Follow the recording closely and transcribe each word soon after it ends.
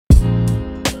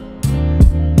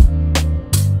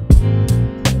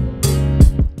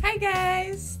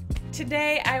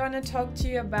Today I want to talk to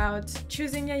you about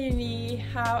choosing a uni,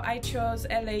 how I chose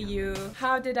LAU,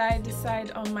 how did I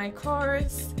decide on my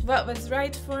course, what was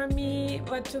right for me,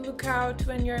 what to look out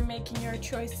when you're making your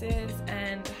choices,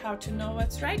 and how to know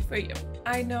what's right for you.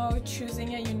 I know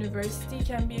choosing a university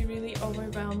can be really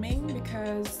overwhelming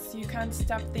because you can't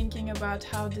stop thinking about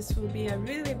how this will be a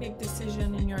really big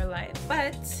decision in your life.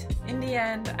 But in the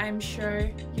end, I'm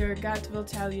sure your gut will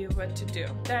tell you what to do.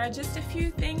 There are just a few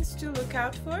things to look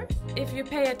out for. If you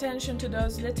pay attention to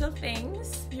those little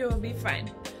things, you will be fine.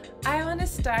 I want to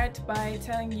start by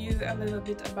telling you a little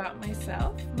bit about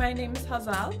myself. My name is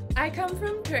Hazal. I come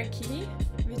from Turkey,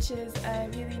 which is a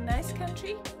really nice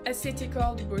country, a city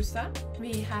called Bursa.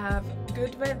 We have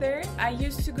good weather. I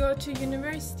used to go to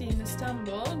university in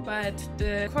Istanbul, but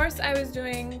the course I was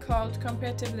doing called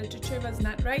comparative literature was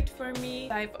not right for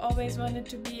me. I've always wanted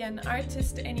to be an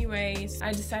artist anyways.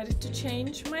 I decided to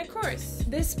change my course.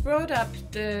 This brought up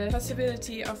the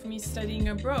possibility of me studying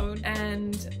abroad,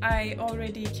 and I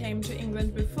already came to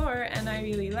England before and I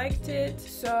really liked it,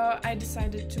 so I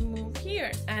decided to move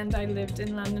here, and I lived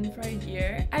in London for a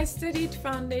year. I studied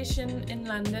foundation in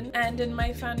London, and in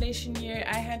my foundation year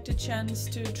I had the chance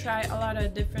to try a lot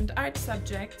of different art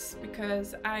subjects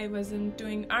because I wasn't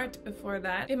doing art before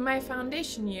that. In my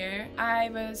foundation year I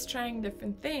was trying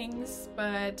different things,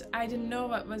 but I didn't know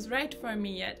what was right for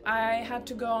me yet. I had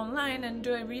to go online and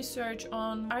do a research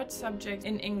on art subjects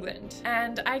in England,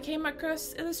 and I came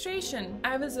across illustration.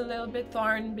 I was a little bit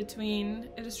torn between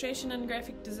illustration and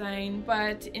graphic design,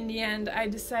 but in the end I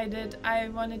decided I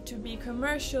wanted to be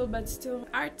commercial but still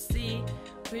artsy,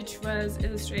 which was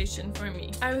illustration for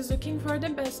me. I was looking for the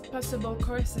best possible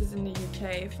courses in the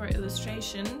UK for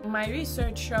illustration. My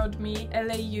research showed me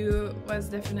LAU was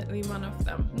definitely one of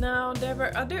them. Now there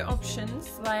were other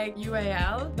options like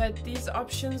UAL, but these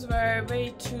options were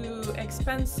way too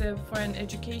expensive for an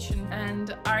education,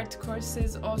 and art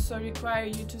courses also require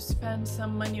you to spend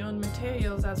some money on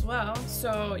materials as well,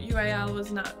 so UAL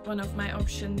was not one of my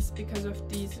options because of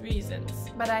these reasons.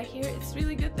 But I hear it's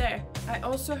really good there. I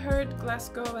also heard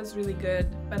Glasgow was really good,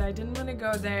 but I didn't want to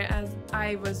go there as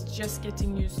I was just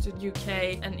getting used to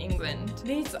UK and England.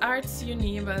 Leeds Arts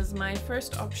Uni was my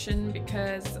first option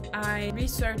because I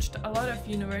researched a lot of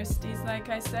universities, like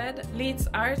I said. Leeds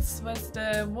Arts was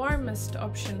the warmest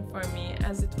option for me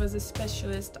as it was a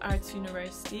specialist arts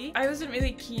university. I wasn't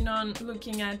really keen on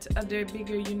looking at other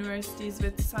bigger universities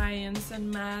with science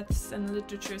and maths and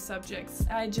literature subjects.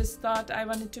 I just thought I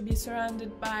wanted to be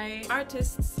surrounded by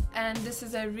artists, and this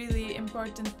is a really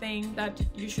important thing that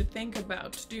you should think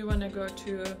about. Do you want to go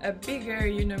to a bigger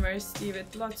university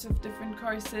with lots of different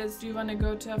courses? Do you want to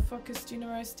go to a focused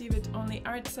university with only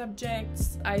art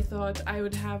subjects? I thought I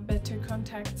would have better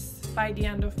contacts by the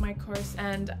end of my course,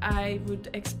 and I would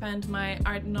expand my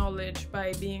art knowledge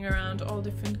by being around all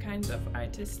different kinds of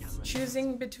artists.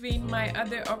 Choosing between my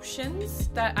other options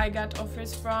that I got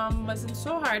offers from wasn't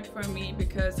so hard for me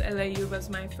because LAU was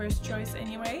my first choice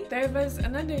anyway. There was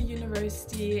another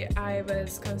university I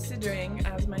was considering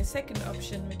as my second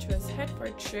option, which was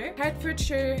Hertfordshire.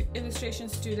 Hertfordshire illustration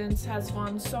students has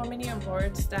won so many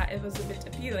awards that it was a bit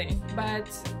appealing, but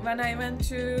when I went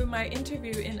to my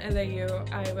interview in LAU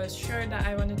I was sure that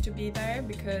I wanted to be there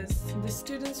because the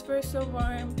students were so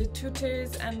warm, the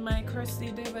tutors and my course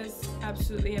leader was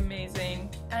absolutely amazing,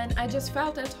 and I just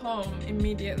felt at home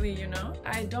immediately, you know.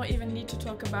 I don't even need to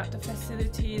talk about the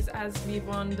facilities as we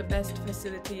won the best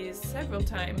facilities several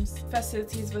times.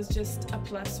 Facilities was just a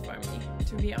plus for me,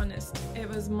 to be honest. It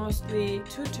was mostly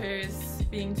tutors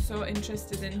being so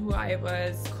interested in who I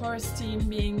was, course team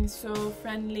being so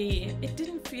friendly. It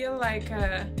didn't feel like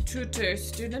a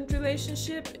tutor-student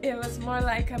relationship, it was more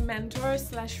like a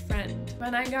mentor/friend.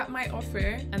 When I got my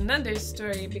offer, another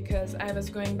story because I was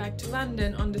going back to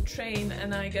London on the train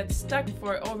and I got stuck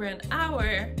for over an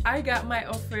hour. I got my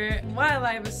offer while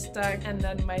I was stuck, and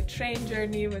then my train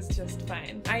journey was just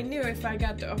fine. I knew if I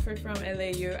got the offer from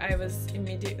LAU I was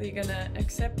immediately gonna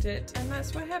accept it, and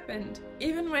that's what happened.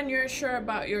 Even when you're sure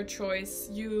about your choice,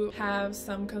 you have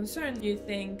some concerns. You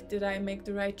think, did I make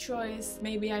the right choice?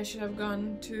 Maybe I should have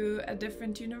gone to a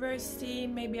different university,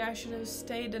 maybe I should have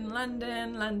stayed in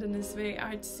London. London is very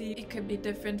artsy, it could be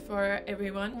different for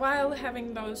everyone. While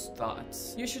having those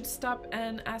thoughts, you should stop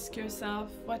and ask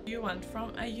yourself what you want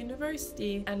from a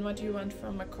university and what you want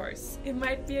from a course. It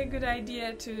might be a good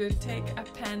idea to take a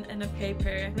pen and a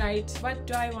paper, write what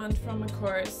do I want from a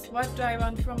course, what do I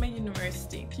want from a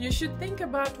university. You should think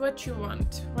about what you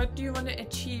want. What do you want to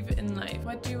achieve in life?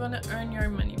 What do you want to earn your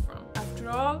money from? After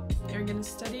After all, you're gonna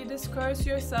study this course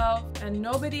yourself and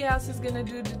nobody else is gonna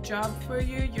do the job for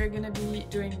you. You're gonna be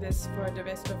doing this for the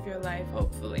rest of your life,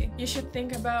 hopefully. You should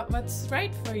think about what's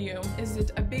right for you. Is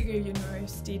it a bigger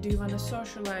university? Do you want to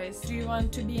socialize? Do you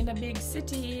want to be in a big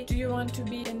city? Do you want to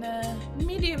be in a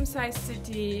medium-sized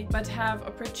city but have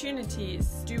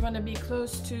opportunities? Do you want to be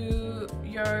close to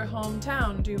your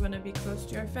hometown? Do you want to be close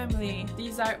to your family?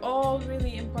 These are all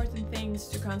really important things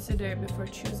to consider before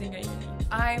choosing a uni.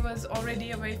 I was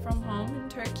already away from home in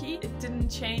Turkey. It didn't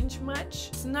change much.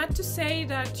 It's not to say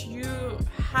that you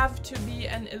have to be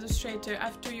an illustrator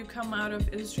after you come out of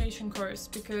illustration course,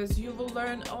 because you will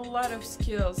learn a lot of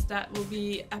skills that will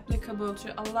be applicable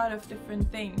to a lot of different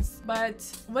things. But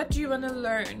what do you want to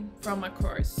learn from a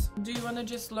course? Do you want to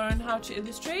just learn how to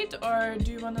illustrate, or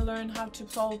do you want to learn how to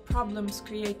solve problems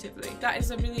creatively? That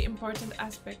is a really important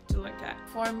aspect to look at.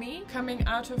 For me, coming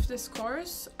out of this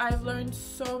course, I've learned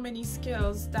so many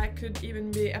skills that could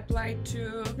even be applied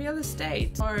to real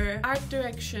estate or art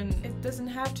direction. It doesn't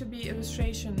have to be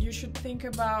illustration. You should think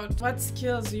about what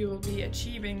skills you will be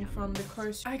achieving from the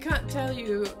course. I can't tell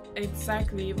you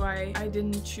exactly why I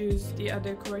didn't choose the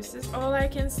other courses. All I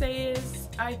can say is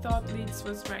I thought Leeds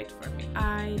was right for me.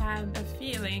 I had a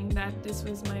feeling that this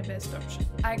was my best option.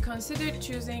 I considered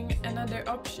choosing another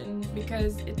option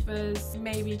because it was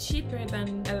maybe cheaper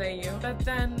than LAU, but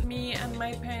then me and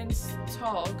my parents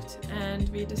talked and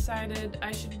we decided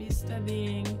I should be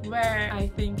studying where I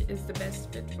think is the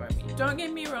best fit for me. Don't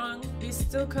get me wrong, we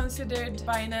still considered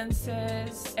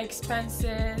finances,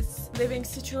 expenses, living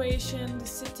situation, the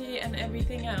city and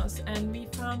everything else, and we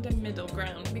found a middle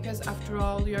ground, because after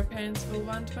all, your parents will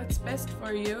want what's best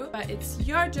for you, but it's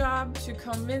your job to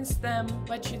convince them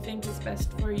what you think is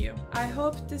best for you. I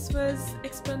hope this was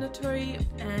explanatory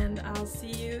and I'll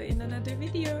see you in another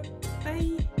video.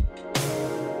 Bye!